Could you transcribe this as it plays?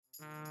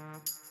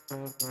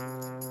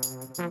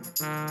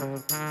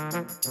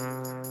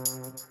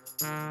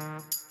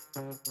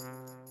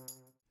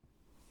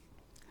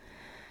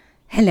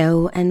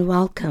Hello and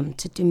welcome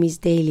to Dumi's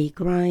Daily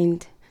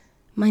Grind.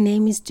 My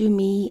name is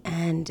Dumi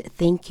and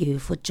thank you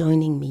for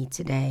joining me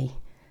today.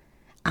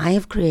 I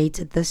have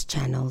created this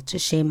channel to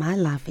share my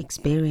life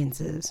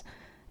experiences,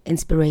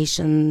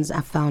 inspirations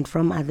I found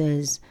from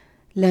others,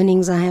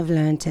 learnings I have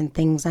learned and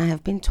things I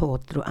have been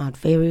taught throughout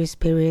various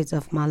periods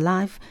of my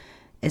life,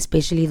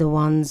 especially the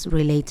ones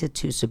related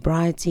to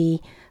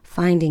sobriety,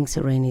 finding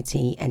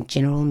serenity and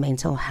general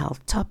mental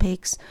health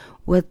topics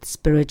with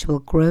spiritual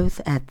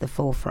growth at the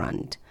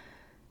forefront.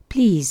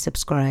 Please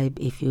subscribe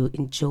if you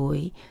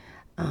enjoy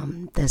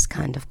this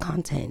kind of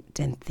content,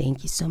 and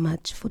thank you so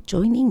much for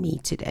joining me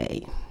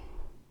today.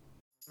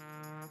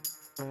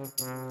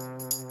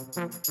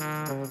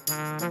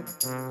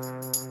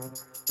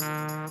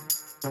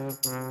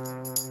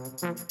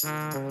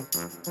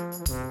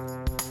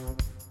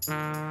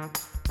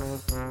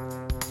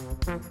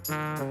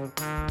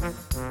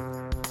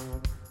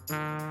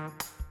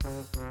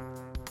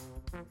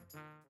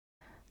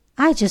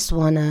 I just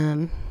want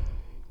to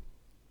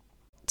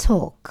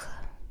talk.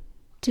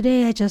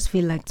 Today I just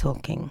feel like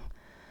talking.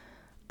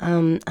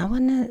 I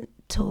want to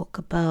talk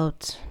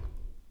about,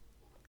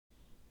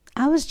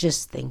 I was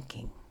just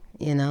thinking,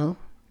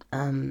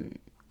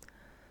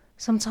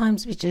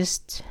 sometimes we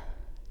just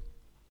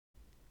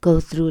go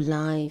through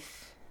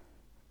life,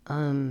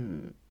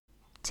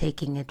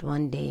 taking it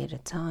one day at a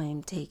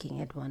time, taking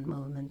it one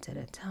moment at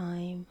a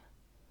time,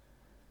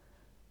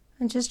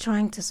 and just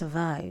trying to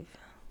survive,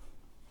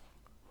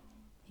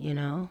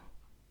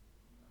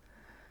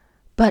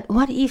 But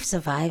what if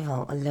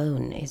survival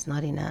alone is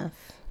not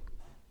enough?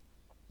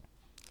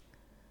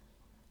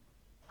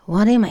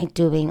 What am I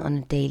doing on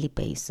a daily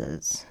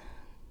basis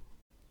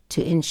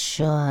to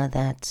ensure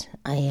that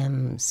I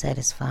am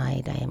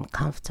satisfied, I am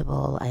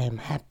comfortable, I am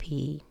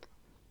happy?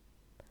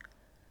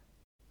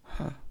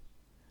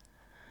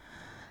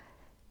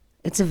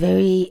 It's a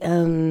very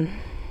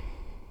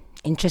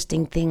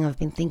interesting thing I've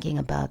been thinking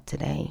about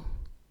today.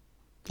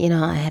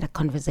 I had a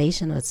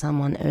conversation with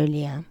someone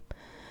earlier,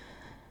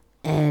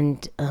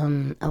 and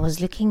I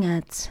was looking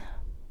at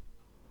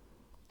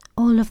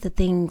all of the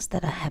things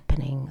that are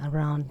happening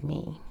around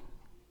me,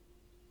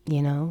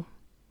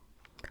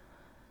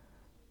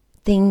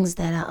 things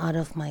that are out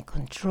of my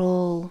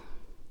control,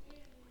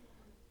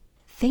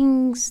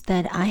 things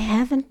that I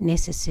haven't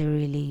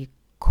necessarily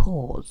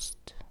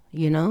caused,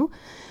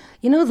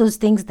 those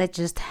things that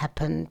just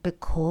happen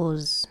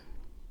because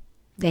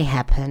they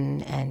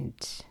happen. And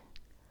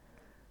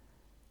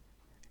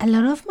a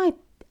lot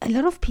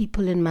of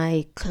people in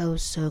my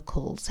close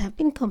circles have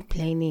been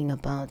complaining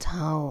about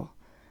how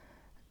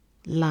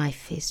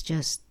life is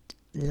just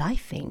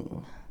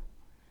lifing.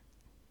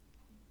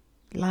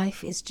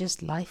 Life is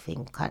just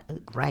lifing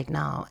right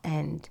now,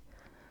 and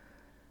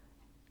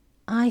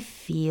I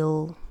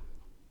feel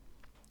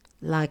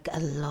like a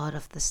lot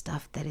of the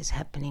stuff that is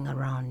happening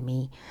around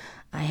me,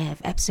 I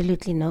have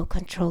absolutely no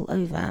control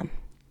over.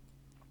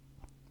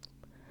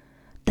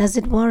 Does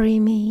it worry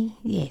me?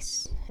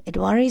 Yes. It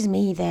worries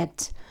me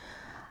that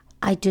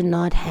I do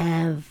not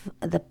have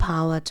the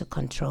power to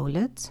control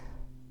it.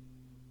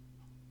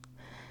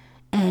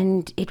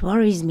 And it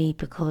worries me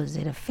because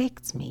it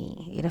affects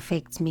me. It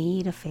affects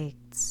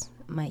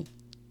my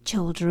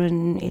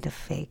children, it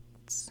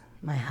affects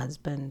my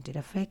husband, it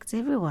affects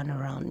everyone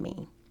around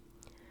me.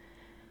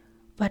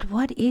 But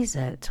what is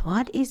it?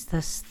 What is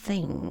this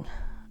thing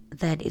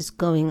that is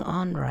going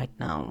on right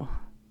now?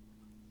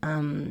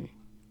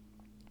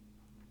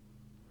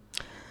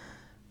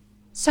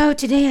 So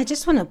today I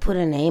just want to put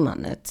a name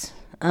on it.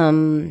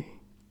 I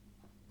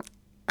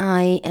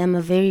am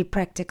a very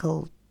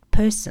practical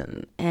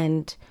person,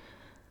 and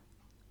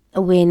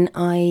when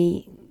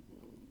I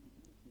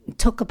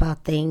talk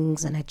about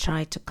things and I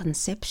try to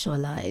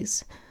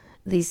conceptualize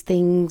these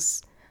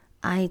things,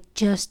 I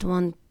just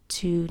want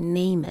to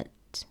name it.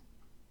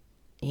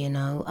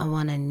 I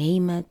want to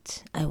name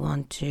it. I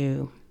want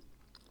to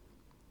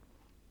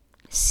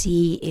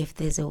see if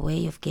there's a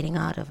way of getting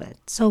out of it.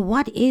 So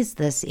what is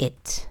this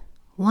it?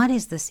 What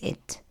is this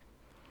it?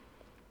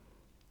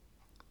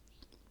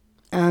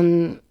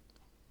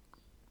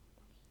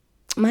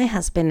 My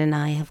husband and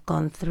I have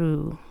gone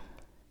through,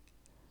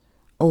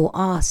 or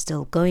are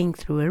still going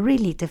through, a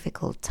really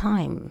difficult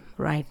time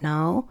right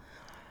now.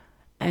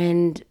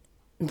 And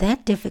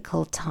that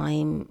difficult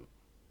time,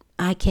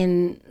 I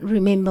can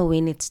remember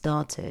when it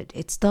started.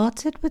 It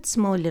started with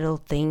small little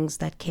things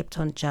that kept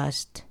on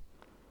just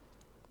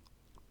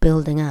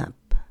building up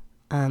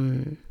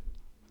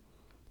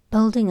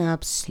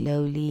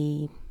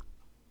slowly.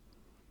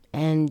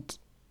 And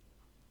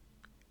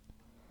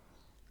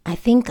I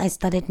think I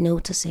started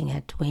noticing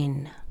it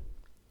when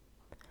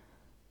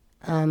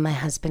my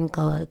husband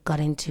got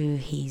into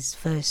his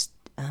first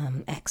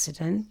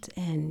accident,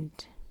 and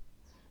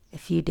a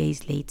few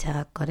days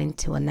later got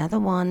into another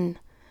one,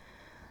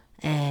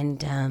 and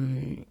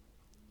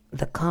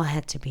the car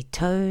had to be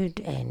towed,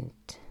 and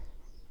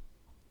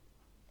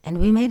And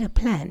we made a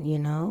plan,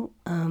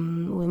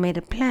 we made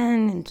a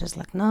plan and just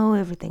like, no,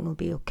 everything will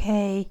be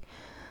okay.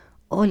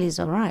 All is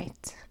all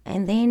right.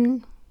 And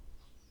then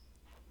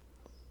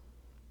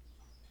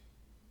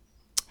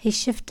he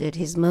shifted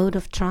his mode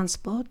of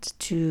transport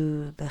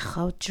to the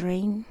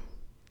Gautrain.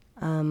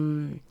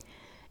 And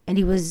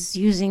he was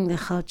using the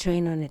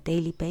Gautrain on a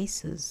daily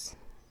basis.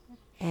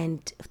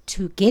 And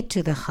to get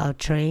to the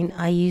Gautrain,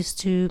 I used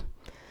to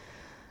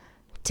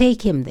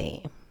take him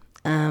there,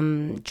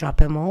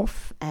 drop him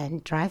off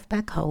and drive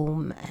back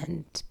home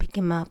and pick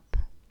him up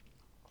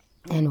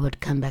and would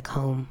come back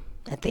home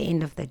at the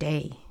end of the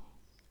day.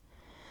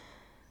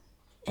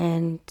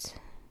 And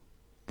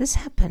this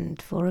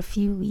happened for a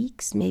few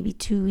weeks, maybe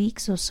 2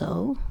 weeks or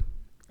so.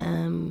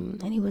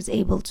 And he was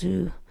able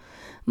to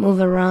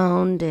move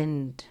around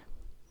and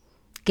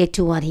get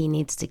to what he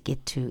needs to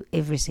get to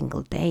every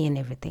single day, and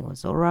everything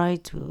was all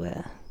right. We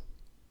were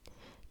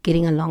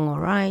getting along all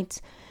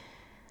right.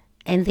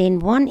 And then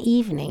one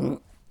evening,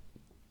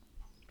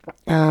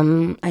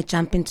 I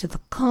jump into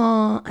the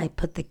car, I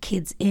put the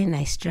kids in,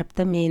 I strap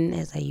them in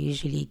as I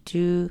usually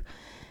do,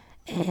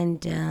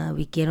 and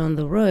we get on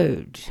the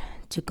road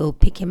to go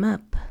pick him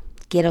up.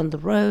 Get on the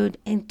road,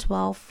 and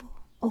 12,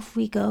 off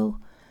we go.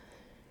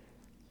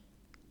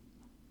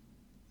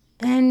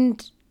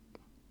 And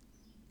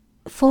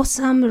for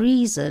some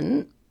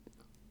reason,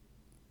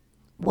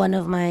 one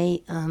of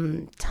my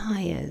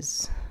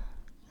tires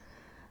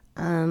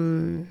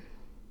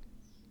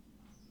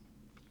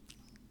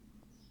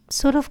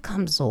sort of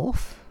comes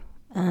off,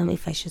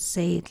 if I should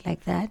say it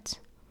like that.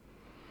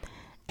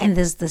 And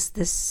there's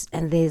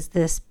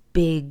this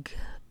big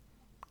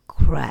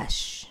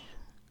crash,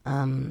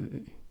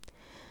 and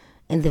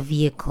the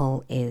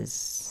vehicle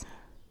is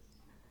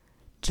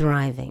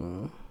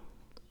driving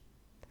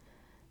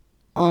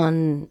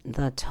on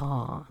the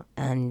tar,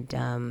 and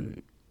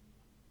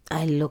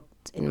I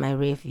looked in my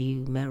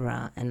rearview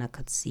mirror and I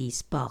could see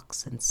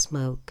sparks and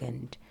smoke,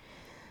 and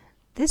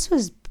this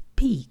was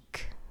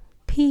peak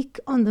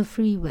on the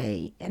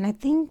freeway, and I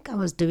think I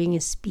was doing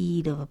a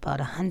speed of about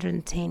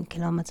 110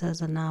 kilometers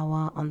an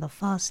hour on the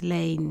fast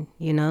lane,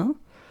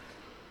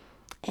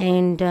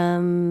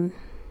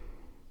 and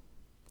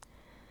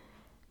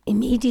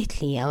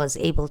immediately I was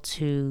able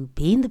to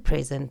be in the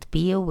present,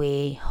 be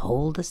aware,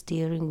 hold the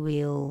steering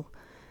wheel,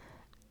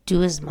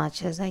 do as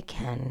much as I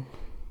can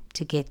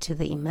to get to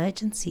the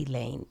emergency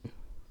lane.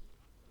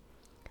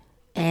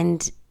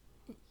 And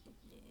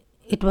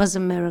it was a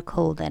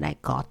miracle that I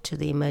got to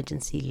the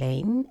emergency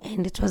lane.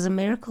 And it was a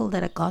miracle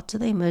that I got to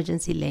the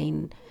emergency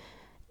lane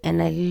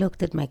and I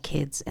looked at my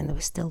kids and they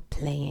were still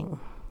playing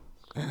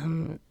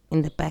in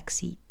the back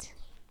seat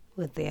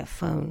with their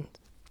phones.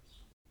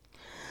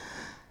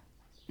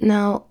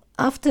 Now,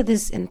 after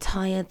this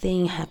entire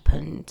thing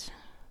happened,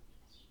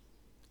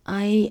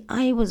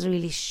 I was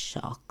really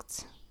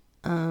shocked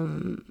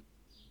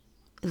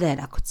that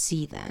I could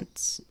see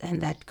that and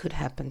that could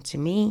happen to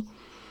me.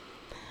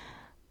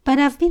 But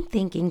I've been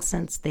thinking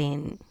since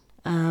then,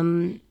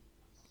 I'm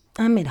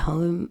at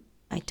home,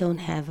 I don't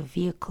have a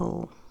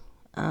vehicle.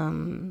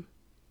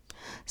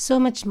 So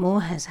much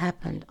more has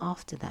happened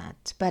after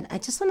that. But I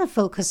just want to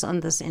focus on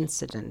this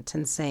incident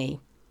and say,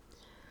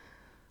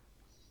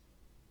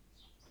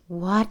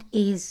 what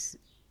is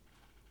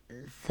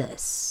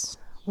this?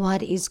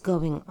 What is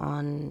going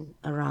on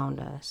around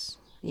us?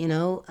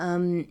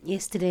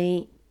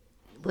 Yesterday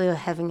we were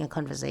having a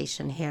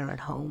conversation here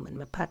at home and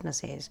my partner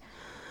says,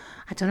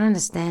 I don't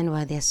understand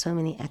why there's so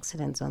many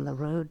accidents on the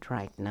road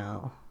right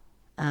now.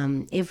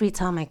 Every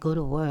time I go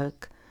to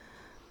work,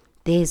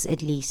 there's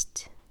at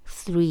least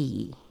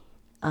 3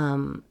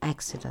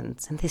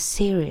 accidents, and they're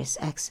serious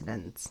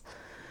accidents.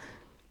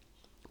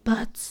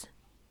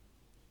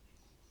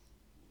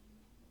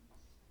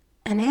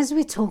 And as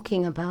we're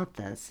talking about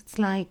this, it's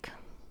like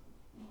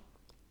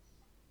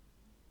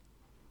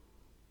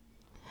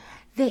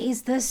there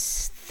is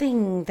this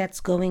thing that's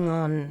going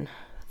on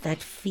that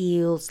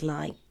feels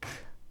like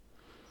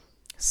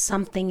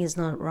something is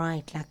not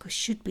right, like we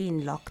should be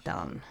in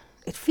lockdown.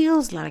 It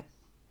feels like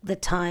the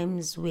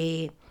times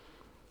where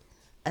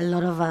a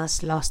lot of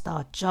us lost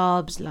our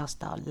jobs,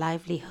 lost our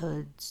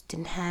livelihoods,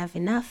 didn't have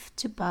enough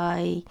to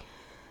buy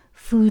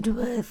food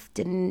with,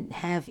 didn't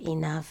have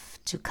enough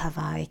to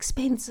cover our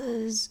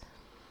expenses,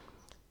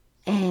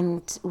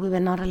 and we were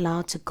not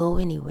allowed to go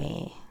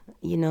anywhere.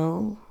 We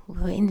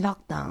were in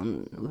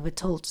lockdown. We were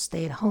told to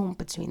stay at home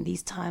between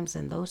these times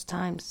and those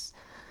times.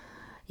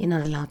 You're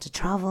not allowed to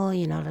travel,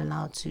 you're not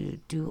allowed to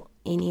do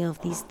any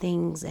of these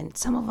things, and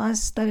some of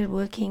us started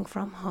working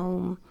from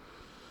home.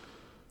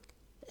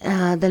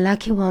 The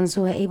lucky ones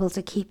who were able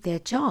to keep their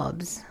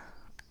jobs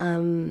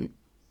were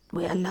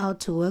allowed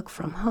to work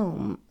from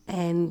home,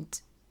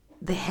 and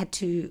they had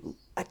to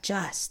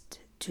adjust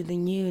to the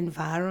new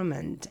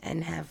environment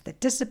and have the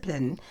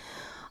discipline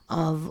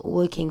of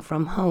working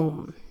from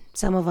home.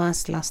 Some of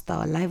us lost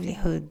our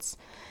livelihoods,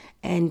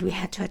 and we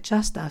had to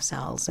adjust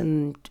ourselves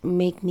and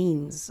make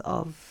means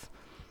of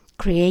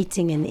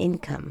creating an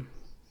income,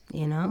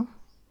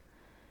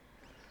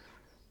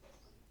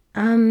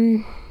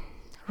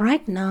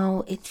 right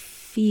now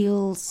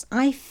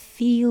I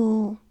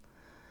feel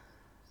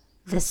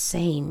the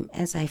same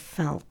as I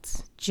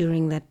felt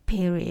during that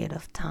period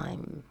of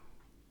time.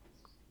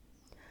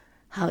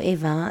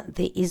 However,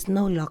 there is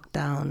no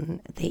lockdown,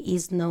 there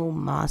is no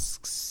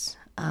masks,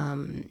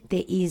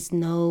 there is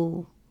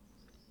no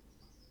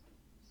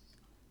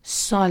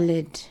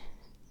solidness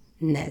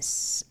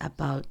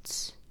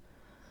about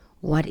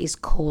what is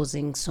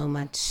causing so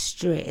much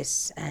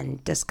stress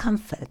and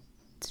discomfort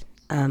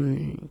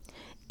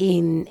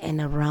in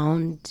and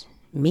around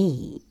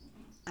me.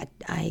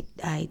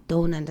 I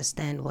don't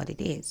understand what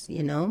it is,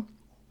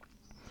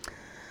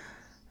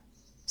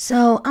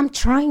 So I'm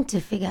trying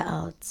to figure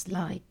out,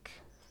 like,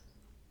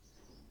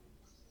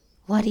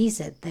 what is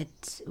it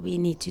that we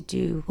need to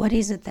do? What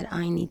is it that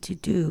I need to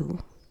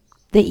do?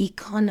 The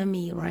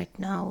economy right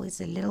now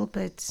is a little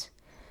bit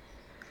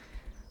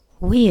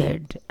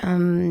weird.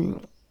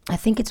 I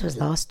think it was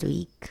last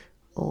week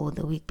or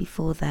the week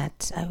before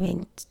that, I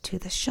went to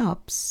the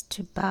shops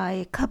to buy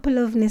a couple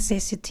of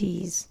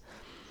necessities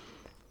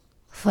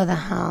for the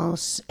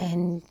house,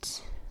 and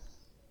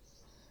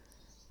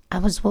I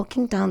was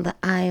walking down the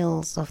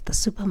aisles of the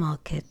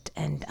supermarket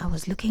and I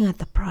was looking at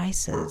the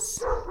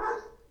prices.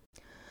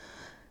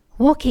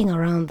 Walking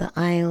around the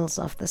aisles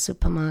of the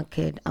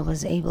supermarket, I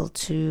was able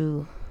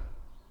to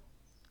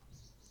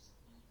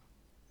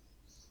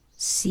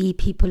see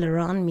people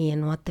around me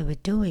and what they were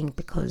doing,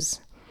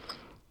 because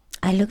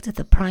I looked at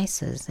the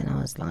prices and I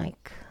was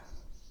like,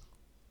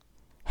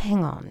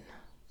 hang on.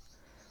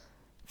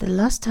 The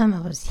last time I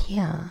was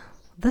here,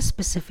 this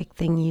specific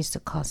thing used to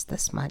cost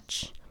this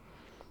much.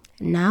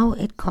 Now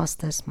it costs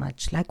this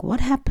much. Like, what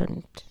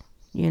happened?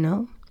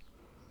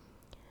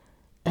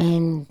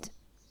 And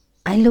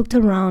I looked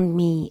around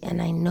me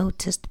and I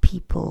noticed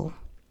people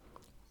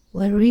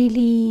were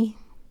really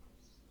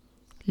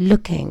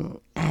looking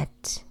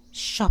at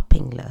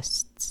shopping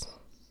lists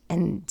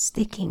and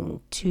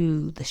sticking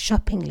to the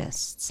shopping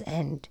lists,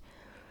 and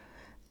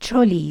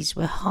trolleys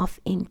were half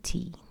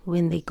empty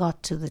when they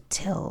got to the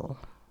till.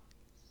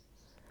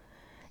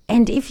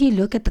 And if you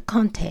look at the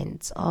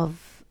contents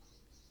of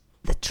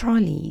the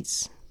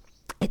trolleys,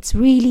 it's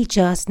really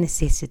just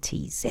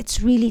necessities.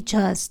 It's really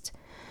just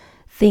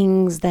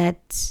things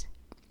that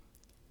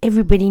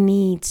everybody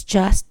needs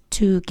just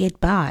to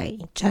get by,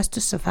 just to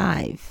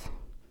survive.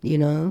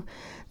 There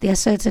are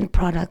certain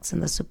products in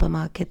the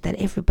supermarket that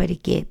everybody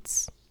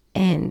gets,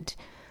 and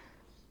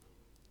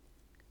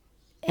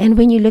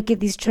when you look at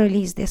these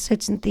trolleys, there are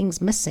certain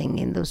things missing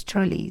in those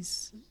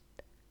trolleys.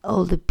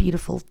 All the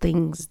beautiful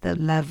things, the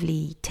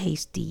lovely,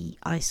 tasty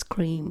ice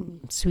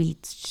cream,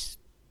 sweets,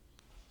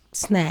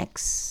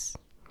 snacks.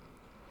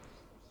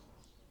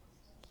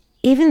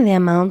 Even the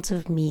amount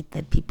of meat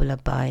that people are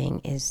buying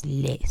is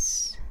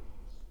less.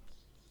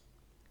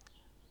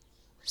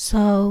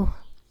 So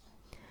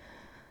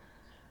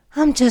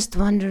I'm just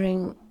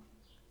wondering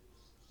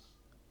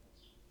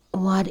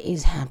what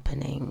is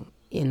happening.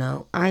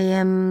 I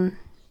am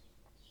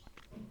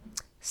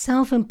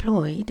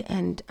self-employed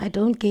and I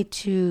don't get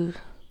to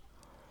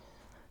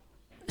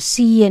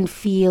see and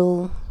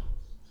feel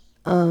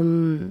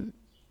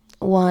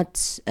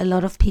what a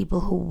lot of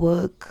people who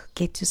work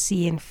get to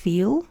see and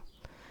feel.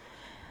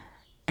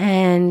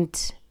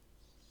 And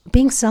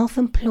being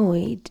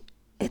self-employed,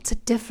 it's a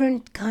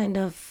different kind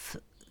of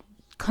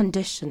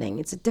conditioning.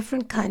 It's a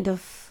different kind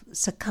of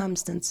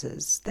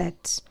circumstances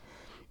that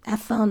I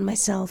found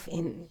myself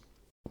in.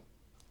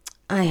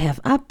 I have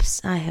ups,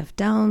 I have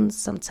downs.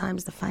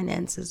 Sometimes the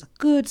finances are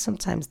good,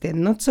 sometimes they're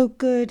not so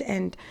good.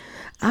 And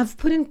I've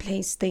put in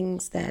place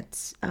things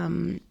that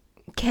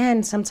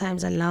can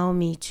sometimes allow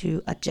me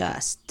to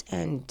adjust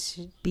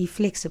and be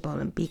flexible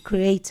and be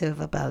creative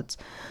about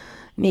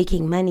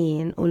making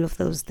money and all of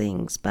those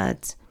things.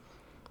 But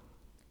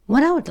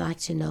what I would like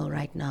to know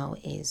right now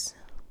is,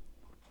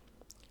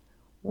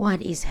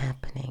 what is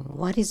happening?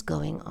 What is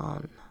going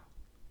on?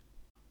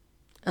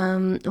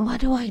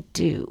 What do I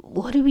do?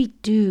 What do we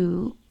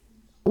do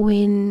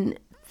when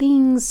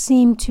things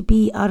seem to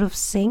be out of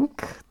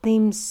sync?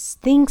 Things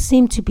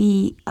seem to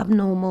be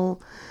abnormal.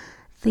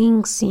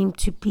 Things seem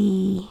to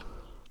be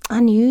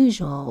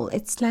unusual.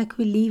 It's like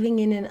we're living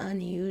in an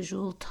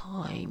unusual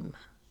time.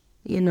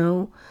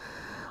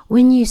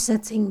 When you're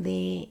sitting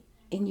there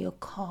in your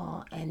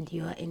car and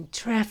you're in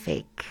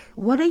traffic,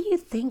 what are you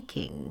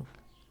thinking?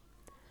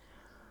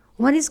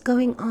 What is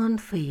going on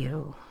for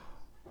you?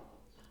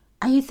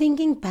 Are you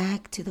thinking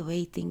back to the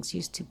way things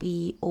used to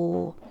be,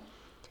 or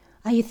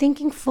are you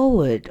thinking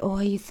forward, or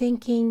are you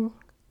thinking,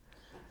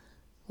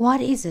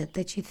 what is it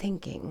that you're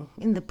thinking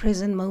in the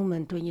present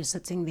moment when you're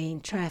sitting there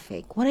in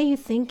traffic? What are you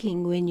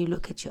thinking when you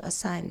look at your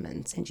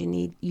assignments and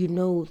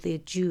they're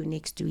due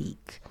next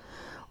week?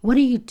 What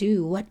do you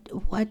do?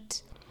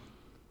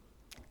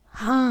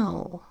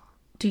 How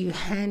do you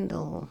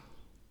handle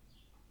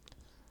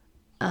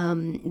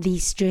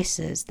these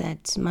stresses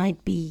that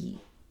might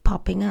be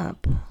popping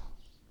up?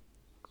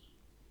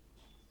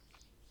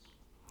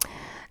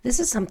 This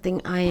is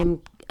something I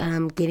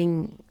am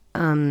getting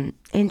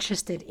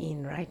interested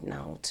in right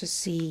now, to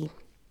see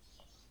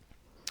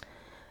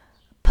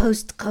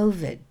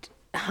post-COVID,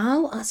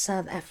 how are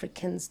South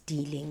Africans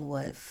dealing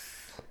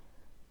with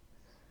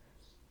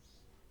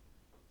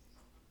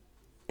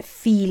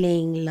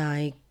feeling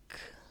like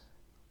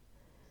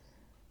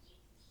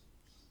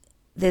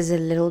there's a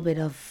little bit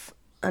of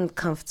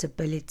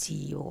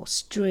uncomfortability or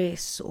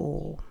stress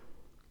or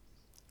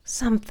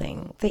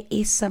something? There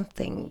is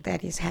something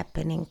that is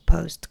happening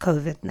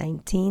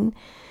post-COVID-19,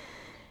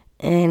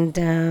 and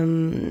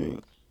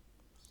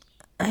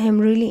I am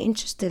really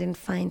interested in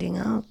finding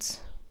out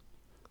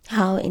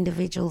how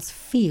individuals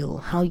feel,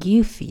 how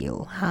you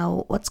feel,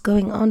 what's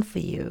going on for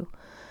you,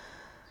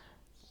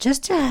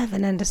 just to have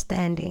an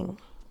understanding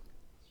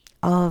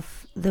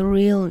of the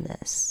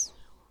realness.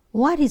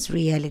 What is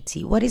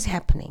reality? What is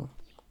happening?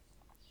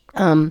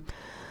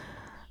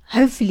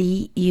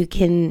 Hopefully you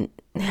can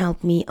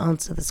help me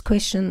answer this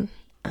question.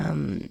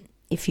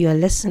 If you are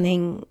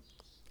listening,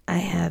 I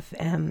have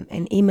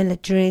an email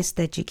address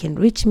that you can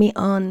reach me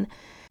on.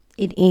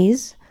 It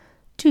is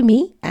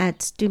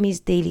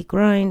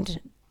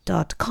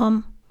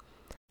dumisdailygrind.com.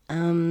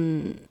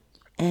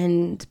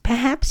 And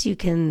perhaps you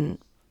can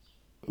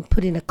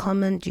put in a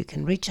comment, you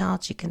can reach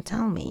out, you can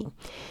tell me.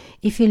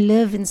 If you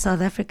live in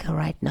South Africa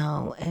right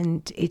now,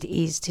 and it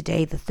is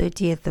today the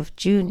 30th of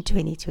June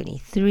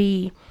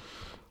 2023,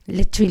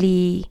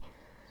 literally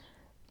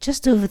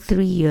just over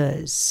 3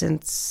 years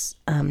since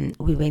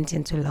we went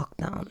into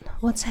lockdown.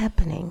 What's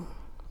happening?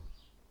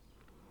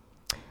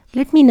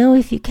 Let me know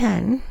if you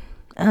can.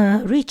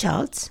 Reach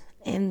out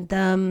and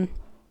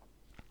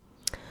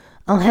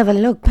I'll have a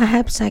look.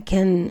 Perhaps I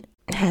can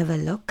have a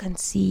look and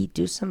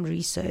do some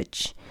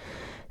research,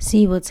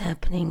 see what's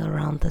happening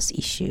around this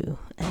issue,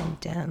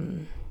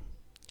 and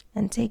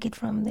take it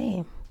from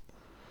there.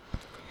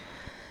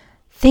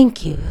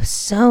 Thank you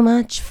so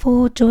much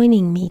for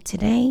joining me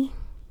today.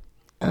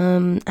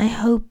 I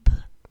hope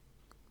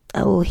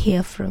I will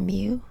hear from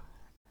you.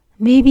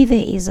 Maybe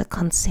there is a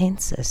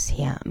consensus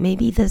here.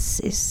 Maybe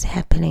this is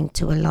happening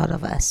to a lot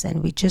of us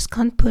and we just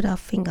can't put our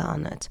finger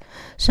on it.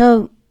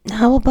 So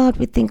how about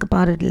we think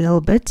about it a little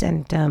bit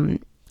and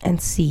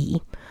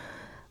see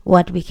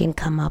what we can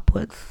come up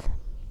with.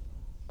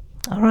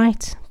 All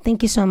right.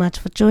 Thank you so much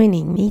for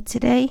joining me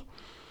today.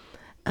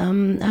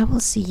 I will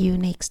see you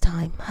next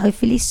time,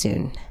 hopefully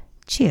soon.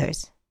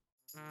 Cheers.